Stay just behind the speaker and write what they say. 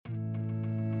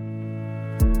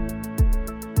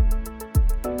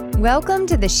Welcome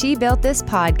to the She Built This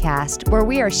podcast, where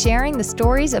we are sharing the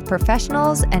stories of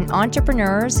professionals and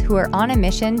entrepreneurs who are on a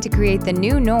mission to create the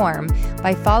new norm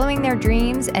by following their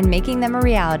dreams and making them a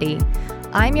reality.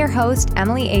 I'm your host,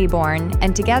 Emily Aborn,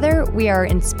 and together we are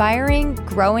inspiring,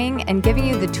 growing, and giving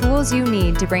you the tools you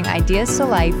need to bring ideas to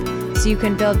life so you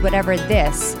can build whatever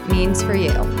this means for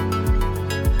you.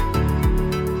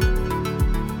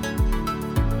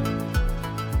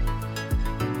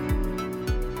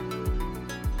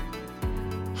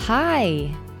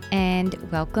 Hi, and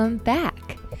welcome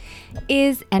back.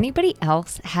 Is anybody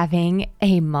else having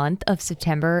a month of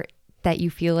September that you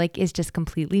feel like is just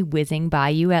completely whizzing by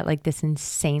you at like this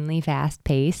insanely fast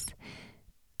pace?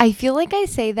 I feel like I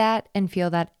say that and feel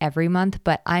that every month,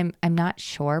 but I'm not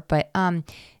sure. But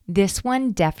this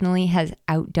one definitely has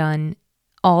outdone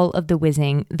all of the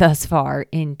whizzing thus far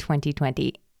in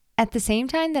 2020. At the same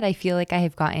time that I feel like I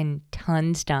have gotten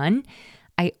tons done,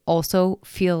 I also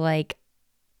feel like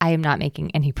I am not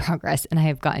making any progress and I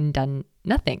have gotten done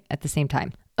nothing at the same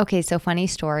time. Okay, so funny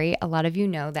story. A lot of you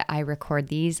know that I record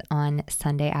these on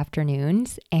Sunday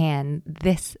afternoons, and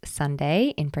this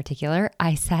Sunday in particular,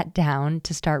 I sat down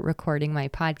to start recording my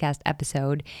podcast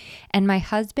episode, and my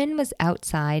husband was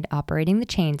outside operating the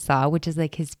chainsaw, which is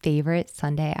like his favorite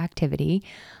Sunday activity.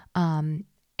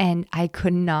 And I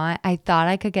thought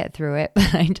I could get through it,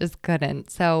 but I just couldn't.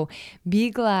 So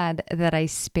be glad that I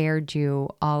spared you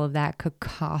all of that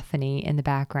cacophony in the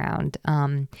background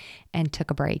and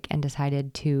took a break and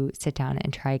decided to sit down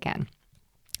and try again.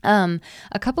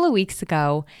 A couple of weeks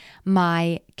ago,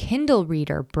 my Kindle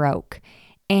reader broke.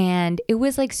 And it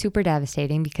was like super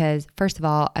devastating because, first of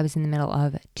all, I was in the middle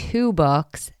of two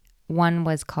books. One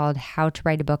was called How to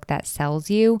Write a Book That Sells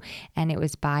You, and it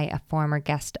was by a former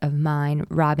guest of mine,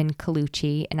 Robin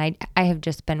Colucci, and I have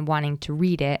just been wanting to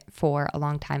read it for a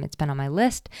long time. It's been on my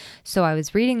list, so I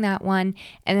was reading that one,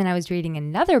 and then I was reading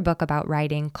another book about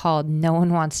writing called No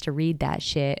One Wants to Read That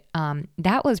Shit.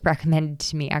 That was recommended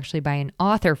to me actually by an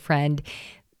author friend.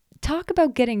 Talk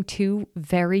about getting two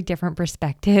very different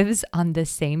perspectives on the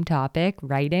same topic,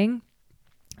 writing.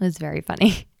 It was very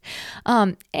funny.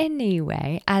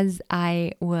 Anyway, as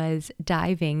I was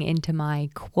diving into my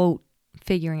quote,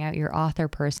 figuring out your author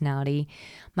personality,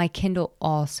 my Kindle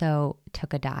also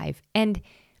took a dive. And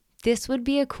this would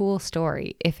be a cool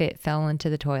story if it fell into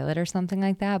the toilet or something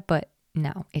like that. But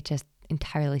no, it just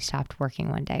entirely stopped working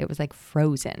one day. It was like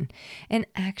frozen. And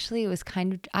actually it was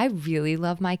I really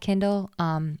love my Kindle.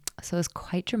 So it was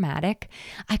quite dramatic.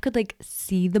 I could like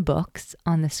see the books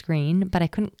on the screen, but I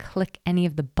couldn't click any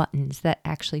of the buttons that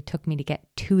actually took me to get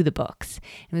to the books.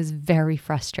 It was very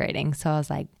frustrating. So I was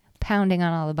like pounding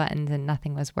on all the buttons and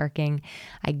nothing was working.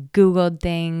 I Googled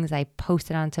things. I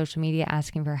posted on social media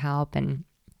asking for help and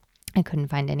I couldn't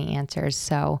find any answers.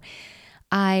 So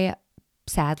I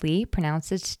sadly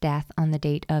pronounced its death on the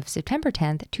date of September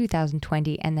 10th,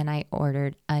 2020, and then I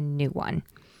ordered a new one.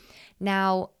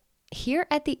 Now, here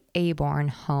at the Aborn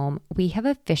home, we have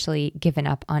officially given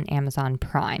up on Amazon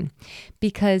Prime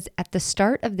because at the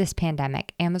start of this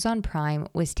pandemic, Amazon Prime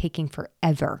was taking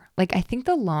forever. Like, I think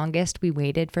the longest we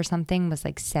waited for something was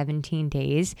like 17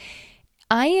 days.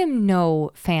 I am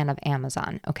no fan of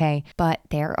Amazon, okay? But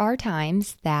there are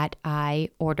times that I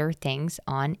order things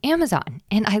on Amazon.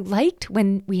 And I liked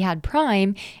when we had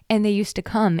Prime and they used to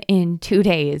come in 2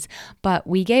 days. But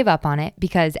we gave up on it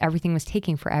because everything was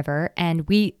taking forever. And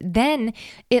then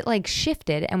it like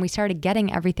shifted and we started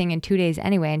getting everything in 2 days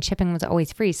anyway. And shipping was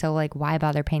always free. So like, why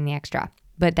bother paying the extra?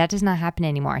 But that does not happen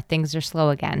anymore. Things are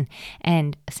slow again.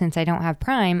 And since I don't have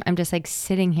Prime, I'm just like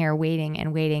sitting here waiting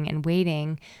and waiting and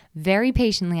waiting very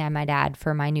patiently, I might add,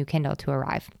 for my new Kindle to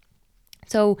arrive.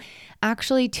 So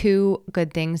actually two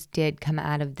good things did come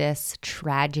out of this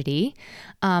tragedy.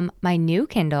 My new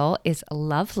Kindle is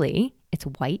lovely. It's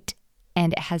white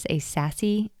and it has a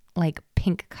sassy like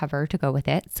pink cover to go with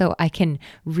it. So I can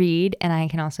read and I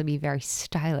can also be very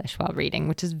stylish while reading,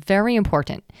 which is very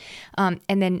important. And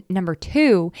then number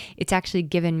two, it's actually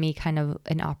given me kind of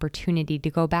an opportunity to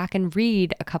go back and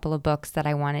read a couple of books that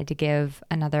I wanted to give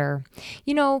another,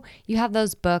 you have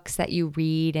those books that you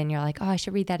read and you're like, oh, I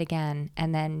should read that again.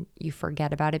 And then you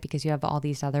forget about it because you have all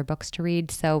these other books to read.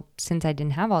 So since I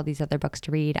didn't have all these other books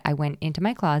to read, I went into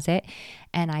my closet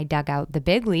and I dug out The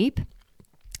Big Leap.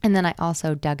 And then I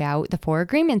also dug out The Four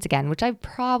Agreements again, which I've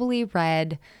probably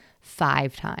read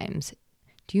 5 times.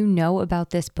 Do you know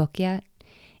about this book yet?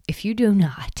 If you do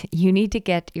not, you need to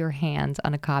get your hands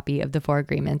on a copy of The Four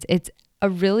Agreements. It's a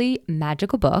really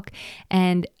magical book.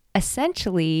 And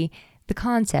essentially, the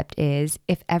concept is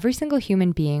if every single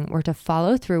human being were to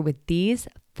follow through with these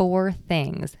 4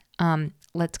 things,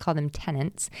 let's call them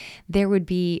tenets, there would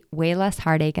be way less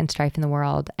heartache and strife in the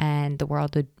world, and the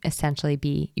world would essentially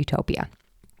be utopia.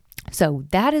 So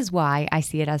that is why I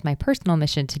see it as my personal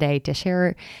mission today to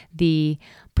share the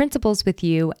principles with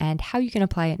you and how you can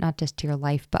apply it not just to your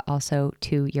life, but also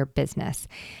to your business.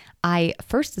 I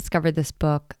first discovered this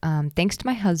book thanks to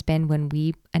my husband when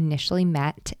we initially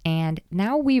met, and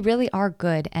now we really are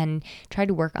good and try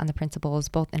to work on the principles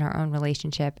both in our own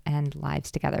relationship and lives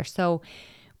together. So,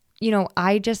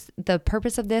 the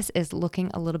purpose of this is looking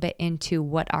a little bit into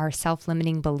what our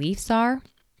self-limiting beliefs are,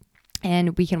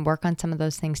 and we can work on some of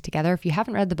those things together. If you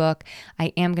haven't read the book,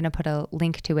 I am going to put a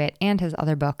link to it and his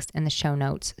other books in the show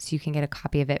notes so you can get a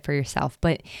copy of it for yourself.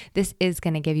 But this is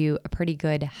going to give you a pretty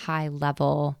good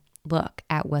high-level look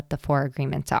at what the 4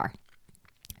 agreements are.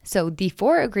 So the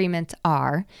 4 agreements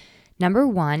are, number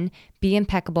 1, be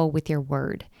impeccable with your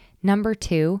word. Number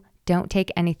 2, don't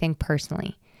take anything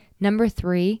personally. Number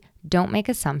 3, don't make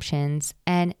assumptions.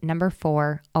 And number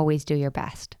 4, always do your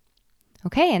best.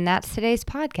 Okay, and that's today's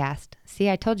podcast. See,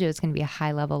 I told you it's going to be a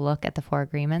high-level look at the 4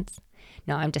 agreements.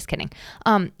 No, I'm just kidding.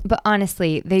 But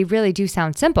honestly, they really do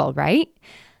sound simple, right?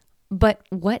 But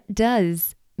what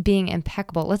does being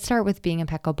impeccable, let's start with being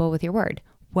impeccable with your word.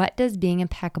 What does being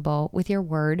impeccable with your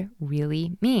word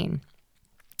really mean?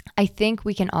 I think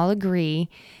we can all agree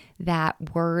that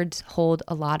words hold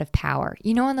a lot of power.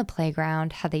 You know, on the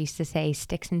playground, how they used to say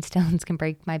sticks and stones can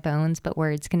break my bones, but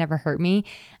words can never hurt me.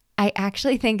 I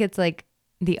actually think it's like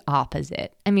the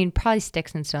opposite. I mean, probably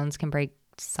sticks and stones can break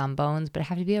some bones, but it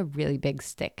have to be a really big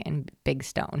stick and big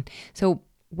stone. So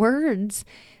words,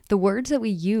 the words that we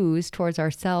use towards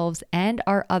ourselves and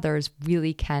our others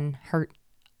really can hurt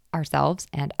ourselves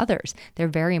and others. They're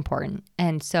very important.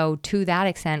 And so to that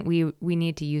extent, we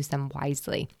need to use them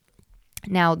wisely.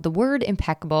 Now, the word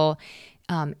impeccable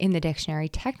in the dictionary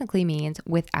technically means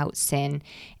without sin.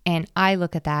 And I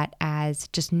look at that as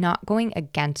just not going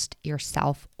against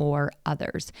yourself or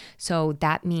others. So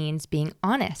that means being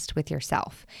honest with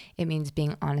yourself. It means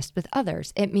being honest with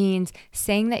others. It means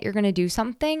saying that you're going to do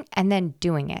something and then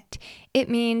doing it. It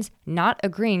means not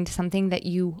agreeing to something that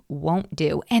you won't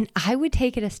do. And I would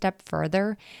take it a step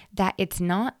further, that it's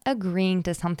not agreeing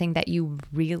to something that you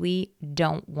really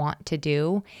don't want to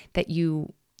do, that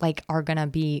you are going to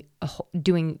be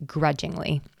doing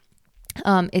grudgingly.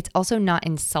 It's also not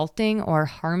insulting or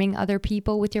harming other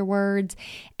people with your words,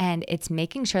 and it's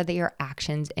making sure that your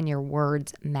actions and your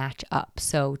words match up.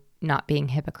 So not being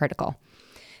hypocritical.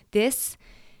 This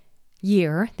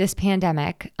year, this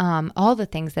pandemic, all the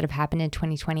things that have happened in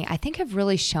 2020, I think have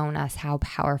really shown us how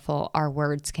powerful our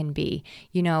words can be.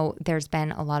 You know, there's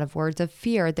been a lot of words of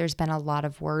fear. There's been a lot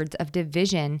of words of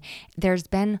division. There's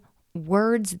been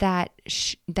words that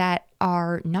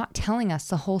are not telling us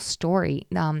the whole story.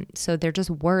 So they're just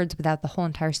words without the whole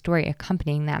entire story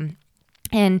accompanying them.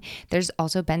 And there's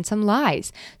also been some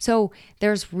lies. So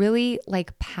there's really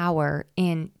power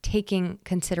in taking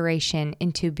consideration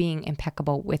into being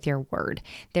impeccable with your word.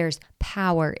 There's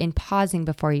power in pausing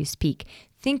before you speak,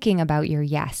 thinking about your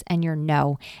yes and your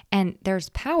no. And there's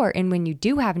power in when you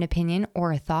do have an opinion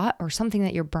or a thought or something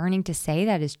that you're burning to say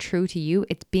that is true to you,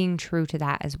 it's being true to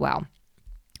that as well.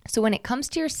 So when it comes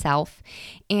to yourself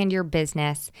and your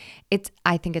business,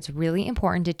 I think it's really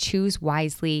important to choose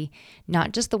wisely,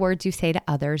 not just the words you say to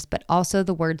others, but also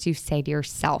the words you say to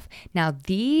yourself. Now,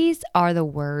 these are the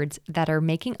words that are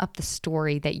making up the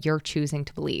story that you're choosing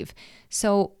to believe.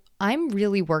 So I'm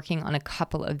really working on a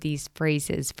couple of these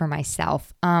phrases for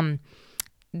myself.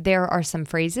 There are some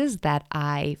phrases that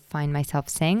I find myself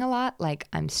saying a lot, like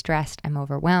I'm stressed, I'm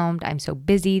overwhelmed, I'm so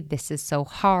busy, this is so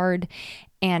hard.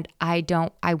 And I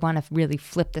want to really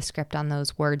flip the script on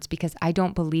those words because I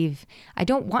don't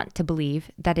want to believe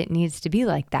that it needs to be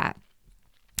like that.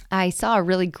 I saw a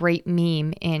really great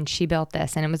meme in She Built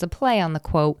This, and it was a play on the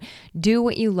quote, "Do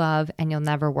what you love and you'll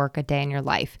never work a day in your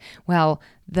life." Well,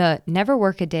 the "never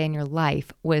work a day in your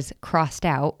life" was crossed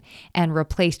out and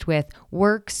replaced with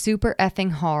 "work super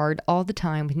effing hard all the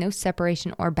time with no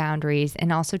separation or boundaries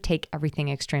and also take everything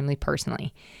extremely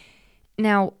personally."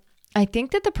 Now, I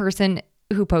think that the person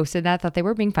who posted that thought they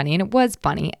were being funny, and it was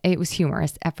funny. It was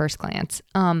humorous at first glance.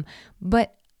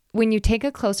 But when you take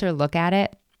a closer look at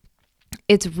it,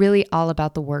 it's really all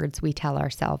about the words we tell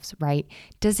ourselves, right?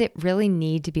 Does it really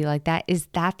need to be like that? Is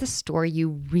that the story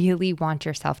you really want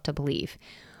yourself to believe?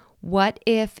 What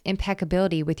if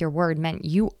impeccability with your word meant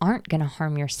you aren't going to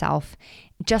harm yourself,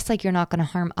 just like you're not going to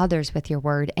harm others with your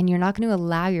word, and you're not going to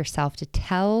allow yourself to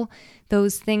tell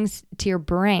those things to your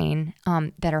brain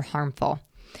that are harmful?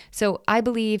 So I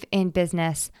believe in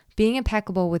business, being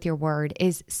impeccable with your word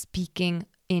is speaking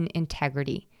in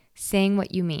integrity, saying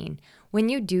what you mean. When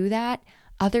you do that,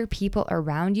 other people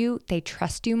around you, they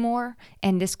trust you more.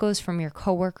 And this goes from your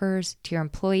coworkers to your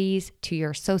employees, to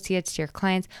your associates, to your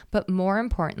clients. But more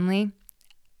importantly,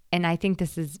 and I think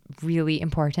this is really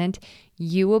important,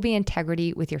 you will be in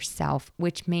integrity with yourself,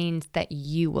 which means that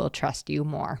you will trust you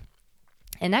more.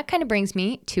 And that kind of brings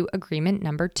me to agreement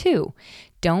number 2.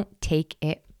 Don't take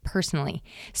it personally.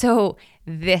 So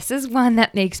this is one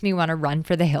that makes me want to run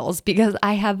for the hills because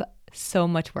I have so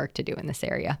much work to do in this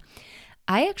area.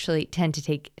 I actually tend to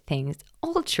take things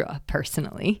ultra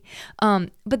personally.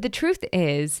 But the truth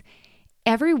is,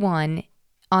 everyone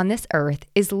on this earth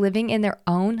is living in their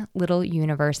own little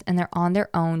universe and they're on their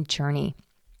own journey.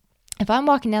 If I'm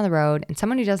walking down the road and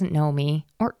someone who doesn't know me,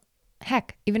 or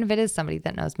heck, even if it is somebody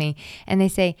that knows me, and they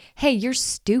say, hey, you're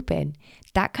stupid,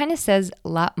 that kind of says a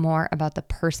lot more about the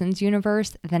person's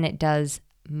universe than it does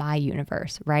my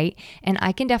universe, right? And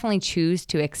I can definitely choose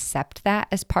to accept that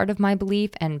as part of my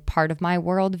belief and part of my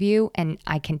worldview, and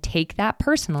I can take that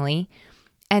personally.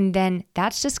 And then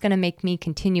that's just going to make me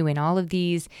continue in all of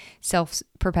these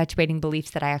self-perpetuating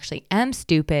beliefs that I actually am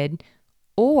stupid,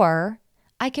 or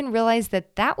I can realize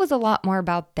that that was a lot more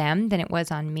about them than it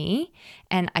was on me,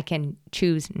 and I can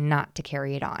choose not to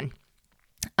carry it on.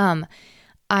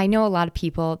 I know a lot of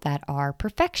people that are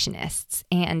perfectionists,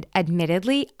 and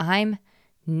admittedly, I'm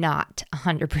not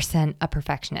 100% a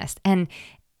perfectionist. And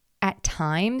at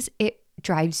times, it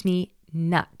drives me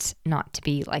nuts not to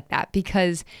be like that,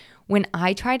 because when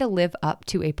I try to live up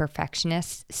to a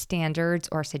perfectionist's standards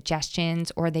or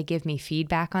suggestions, or they give me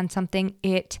feedback on something,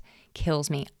 it kills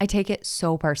me. I take it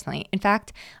so personally. In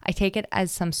fact, I take it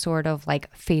as some sort of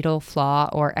like fatal flaw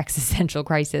or existential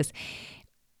crisis.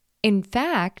 In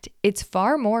fact, it's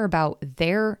far more about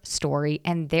their story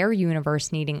and their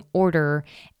universe needing order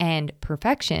and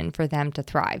perfection for them to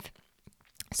thrive.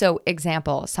 So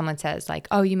example, someone says like,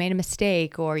 oh, you made a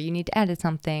mistake, or you need to edit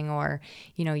something, or,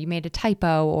 you made a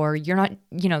typo, or you're not,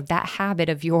 that habit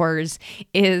of yours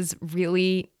is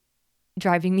really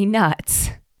driving me nuts,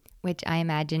 which I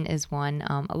imagine is one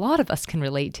a lot of us can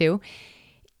relate to.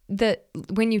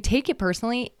 When you take it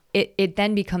personally, it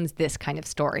then becomes this kind of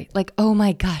story. Like, oh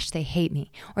my gosh, they hate me,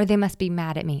 or they must be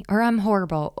mad at me, or I'm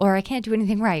horrible, or I can't do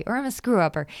anything right, or I'm a screw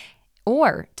up,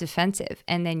 or defensive.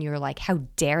 And then you're like, how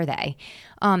dare they?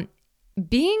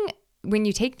 When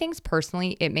you take things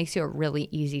personally, it makes you a really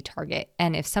easy target.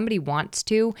 And if somebody wants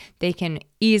to, they can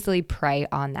easily prey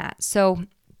on that. So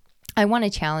I want to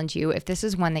challenge you, if this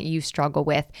is one that you struggle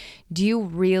with, do you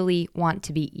really want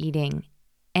to be eating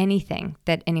anything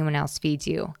that anyone else feeds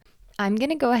you? I'm going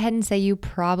to go ahead and say you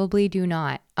probably do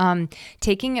not.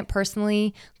 Taking it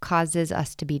personally causes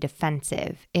us to be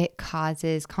defensive. It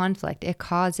causes conflict. It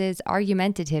causes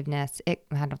argumentativeness. I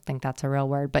don't think that's a real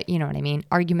word, but you know what I mean.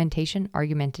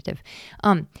 Argumentative.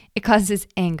 It causes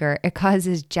anger. It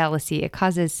causes jealousy. It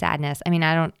causes sadness. I mean,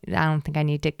 I don't think I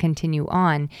need to continue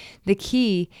on. The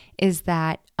key is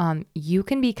that you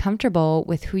can be comfortable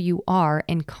with who you are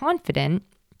and confident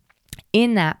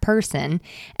in that person.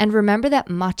 And remember that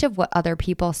much of what other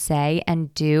people say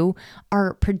and do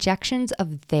are projections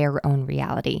of their own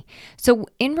reality. So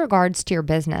in regards to your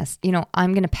business,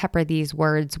 I'm going to pepper these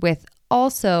words with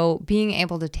also being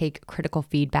able to take critical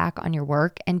feedback on your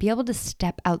work and be able to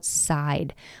step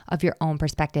outside of your own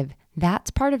perspective.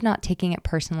 That's part of not taking it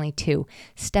personally too.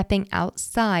 Stepping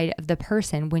outside of the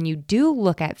person when you do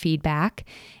look at feedback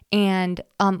and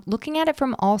looking at it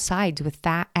from all sides with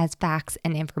as facts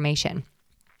and information.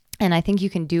 And I think you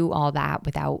can do all that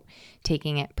without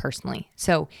taking it personally.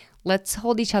 So let's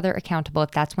hold each other accountable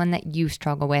if that's one that you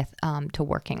struggle with to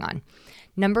working on.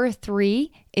 Number 3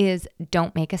 is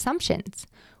don't make assumptions.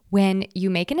 When you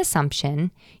make an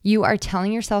assumption, you are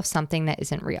telling yourself something that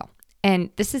isn't real.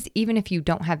 And this is even if you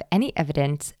don't have any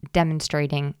evidence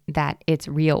demonstrating that it's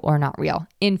real or not real.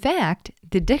 In fact,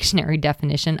 the dictionary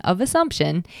definition of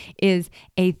assumption is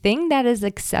a thing that is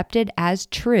accepted as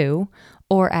true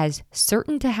or as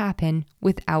certain to happen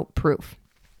without proof.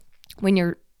 When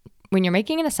you're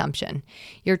making an assumption,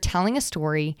 you're telling a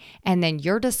story and then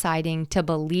you're deciding to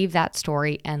believe that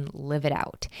story and live it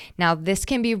out. Now, this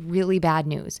can be really bad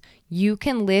news. You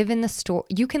can live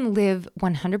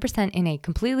 100% in a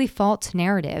completely false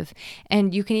narrative,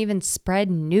 and you can even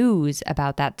spread news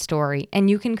about that story, and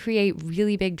you can create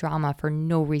really big drama for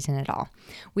no reason at all.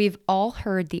 We've all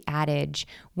heard the adage,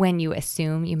 when you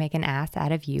assume, you make an ass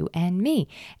out of you and me.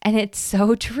 And it's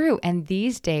so true. And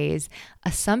these days,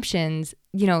 assumptions,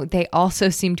 they also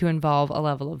seem to involve a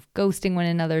level of ghosting one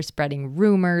another, spreading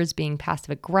rumors, being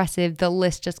passive aggressive. The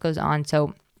list just goes on.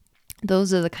 So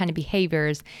Those are the kind of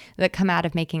behaviors that come out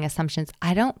of making assumptions.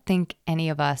 I don't think any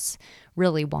of us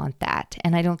really want that.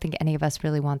 And I don't think any of us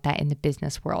really want that in the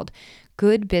business world.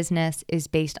 Good business is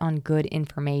based on good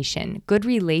information. Good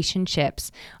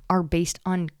relationships are based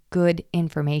on good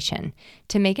information.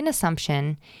 To make an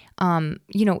assumption, in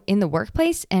the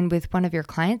workplace and with one of your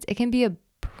clients, it can be a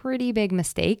pretty big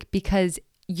mistake because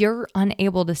you're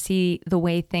unable to see the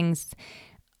way things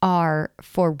are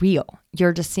for real.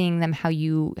 You're just seeing them how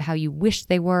you wish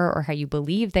they were or how you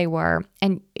believe they were.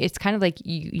 And it's kind of like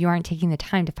you aren't taking the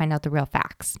time to find out the real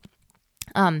facts.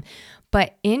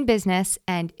 But in business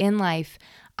and in life,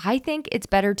 I think it's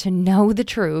better to know the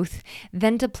truth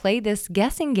than to play this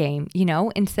guessing game.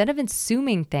 Instead of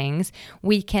assuming things,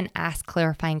 we can ask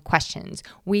clarifying questions.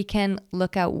 We can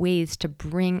look at ways to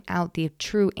bring out the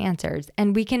true answers.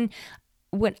 And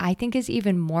what I think is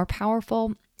even more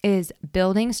powerful is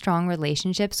building strong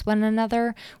relationships with one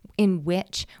another in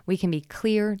which we can be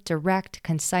clear, direct,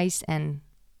 concise, and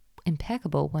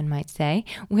impeccable, one might say,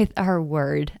 with our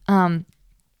word.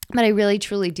 But I really,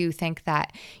 truly do think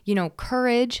that,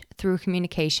 courage through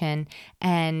communication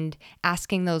and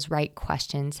asking those right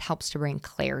questions helps to bring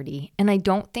clarity. And I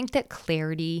don't think that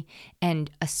clarity and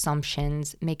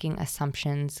making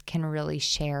assumptions can really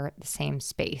share the same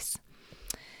space.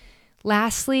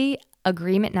 Lastly,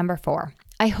 agreement number 4.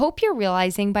 I hope you're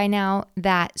realizing by now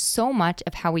that so much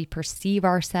of how we perceive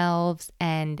ourselves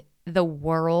and the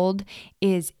world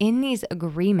is in these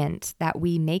agreements that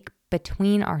we make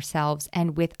between ourselves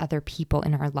and with other people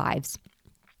in our lives.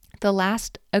 The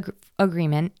last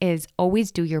agreement is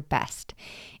always do your best.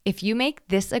 If you make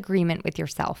this agreement with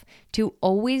yourself to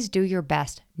always do your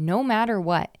best, no matter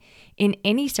what, in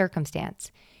any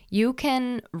circumstance, you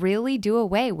can really do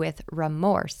away with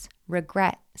remorse,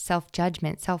 regret,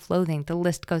 self-judgment, self-loathing. The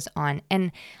list goes on.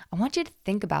 And I want you to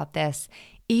think about this.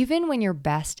 Even when your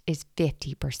best is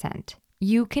 50%,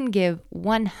 you can give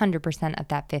 100% of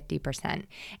that 50%.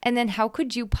 And then how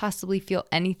could you possibly feel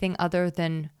anything other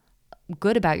than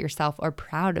good about yourself or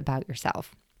proud about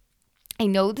yourself? I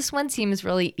know this one seems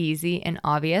really easy and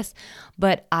obvious,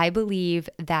 but I believe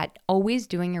that always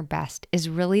doing your best is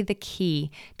really the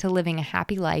key to living a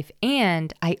happy life.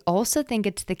 And I also think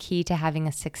it's the key to having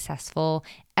a successful,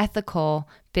 ethical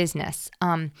business.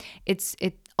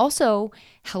 It also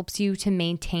helps you to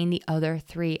maintain the other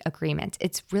 3 agreements.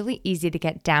 It's really easy to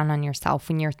get down on yourself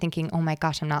when you're thinking, oh my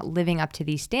gosh, I'm not living up to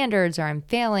these standards or I'm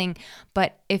failing.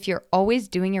 But if you're always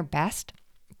doing your best,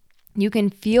 you can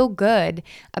feel good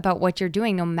about what you're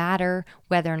doing no matter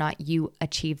whether or not you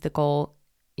achieve the goal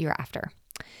you're after.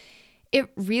 It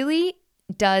really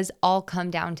does all come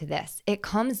down to this. It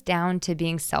comes down to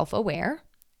being self-aware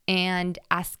and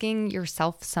asking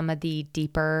yourself some of the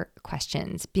deeper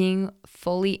questions, being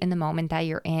fully in the moment that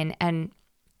you're in and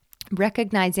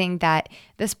recognizing that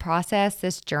this process,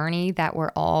 this journey that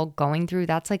we're all going through,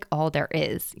 that's like all there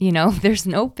is, there's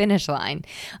no finish line.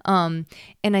 And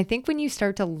I think when you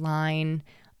start to line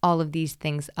all of these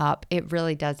things up, it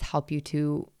really does help you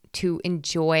to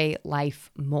enjoy life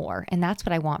more. And that's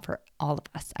what I want for all of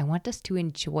us. I want us to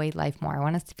enjoy life more. I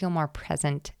want us to feel more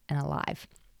present and alive.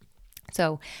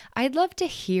 So I'd love to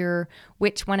hear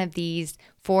which one of these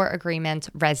 4 agreements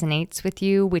resonates with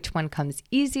you, which one comes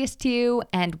easiest to you,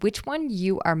 and which one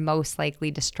you are most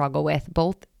likely to struggle with,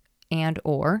 both and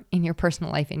or in your personal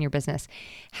life and your business.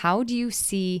 How do you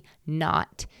see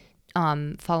not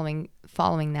following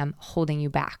them holding you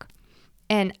back?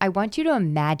 And I want you to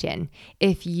imagine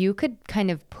if you could kind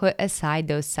of put aside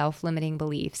those self-limiting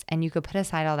beliefs and you could put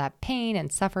aside all that pain and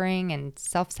suffering and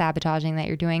self-sabotaging that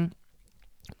you're doing.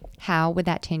 How would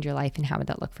that change your life and how would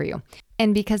that look for you?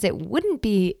 And because it wouldn't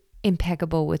be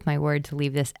impeccable with my word to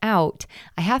leave this out,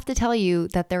 I have to tell you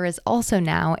that there is also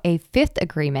now a 5th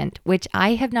agreement, which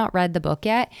I have not read the book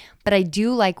yet, but I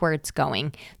do like where it's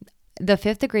going. The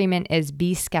 5th agreement is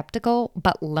be skeptical,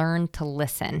 but learn to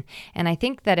listen. And I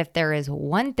think that if there is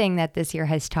one thing that this year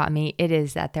has taught me, it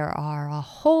is that there are a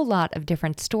whole lot of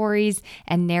different stories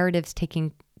and narratives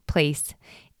taking place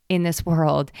in this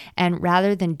world. And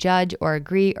rather than judge or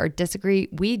agree or disagree,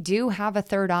 we do have a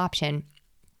 3rd option.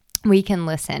 We can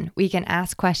listen, we can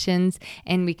ask questions,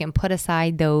 and we can put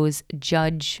aside those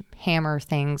judge hammer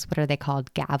things. What are they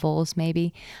called? Gavels,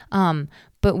 maybe.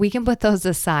 But we can put those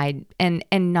aside and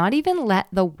not even let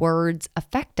the words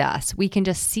affect us. We can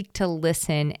just seek to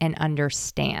listen and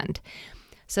understand.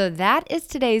 So that is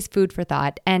today's food for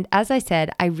thought. And as I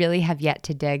said, I really have yet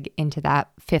to dig into that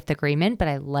 5th agreement, but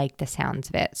I like the sounds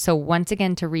of it. So once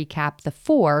again, to recap the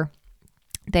 4,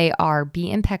 They are: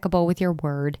 be impeccable with your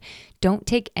word, don't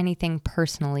take anything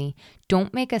personally,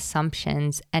 don't make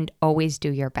assumptions, and always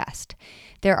do your best.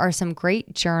 There are some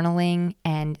great journaling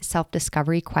and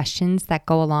self-discovery questions that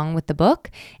go along with the book,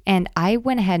 and I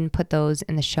went ahead and put those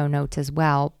in the show notes as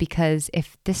well, because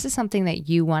if this is something that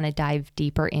you want to dive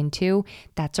deeper into,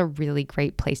 that's a really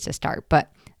great place to start.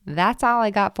 But that's all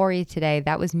I got for you today.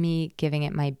 That was me giving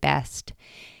it my best.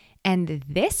 And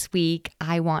this week,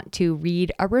 I want to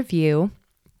read a review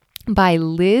by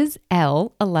Liz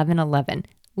L 1111.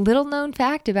 Little known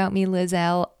fact about me, Liz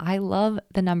L, I love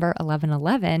the number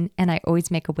 1111, and I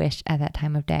always make a wish at that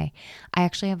time of day. I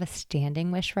actually have a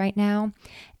standing wish right now,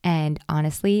 and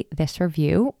honestly, this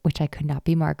review, which I could not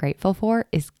be more grateful for,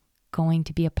 is going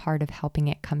to be a part of helping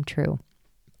it come true.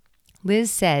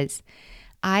 Liz says,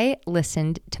 I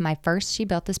listened to my first She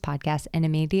Built This podcast and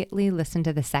immediately listened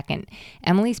to the second.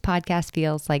 Emily's podcast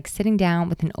feels like sitting down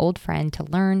with an old friend to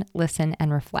learn, listen,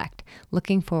 and reflect.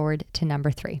 Looking forward to number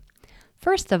 3.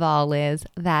 First of all, Liz,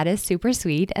 that is super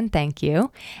sweet, and thank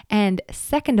you. And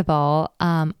second of all,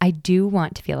 I do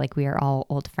want to feel like we are all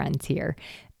old friends here.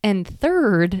 And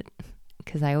third,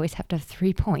 because I always have to have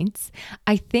 3 points,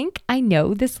 I think I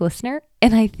know this listener,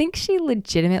 and I think she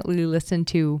legitimately listened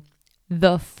to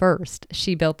the first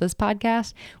She Built This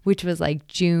podcast, which was like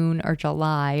June or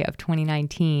July of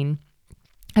 2019.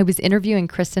 I was interviewing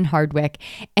Kristen Hardwick,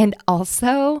 and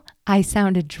also I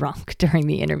sounded drunk during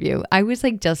the interview. I was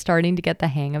like just starting to get the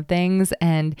hang of things,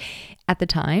 and at the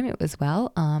time it was,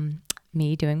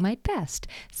 me doing my best.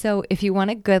 So if you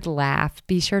want a good laugh,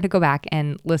 be sure to go back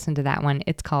and listen to that one.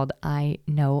 It's called I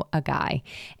Know a Guy.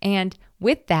 And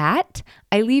with that,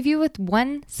 I leave you with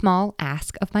one small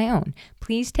ask of my own.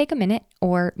 Please take a minute,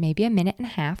 or maybe a minute and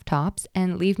a half tops,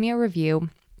 and leave me a review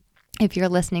if you're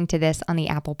listening to this on the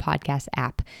Apple Podcast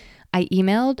app. I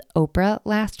emailed Oprah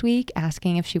last week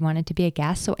asking if she wanted to be a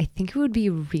guest, so I think it would be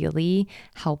really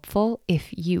helpful if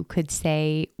you could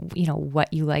say,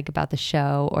 what you like about the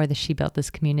show or the She Built This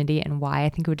community and why. I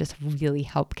think it would just really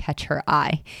help catch her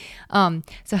eye.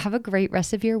 So have a great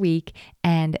rest of your week,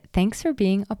 and thanks for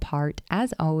being a part,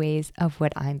 as always, of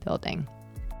what I'm building.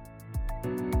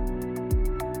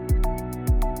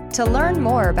 To learn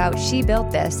more about She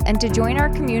Built This and to join our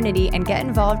community and get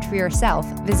involved for yourself,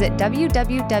 visit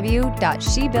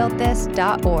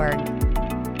www.shebuiltthis.org.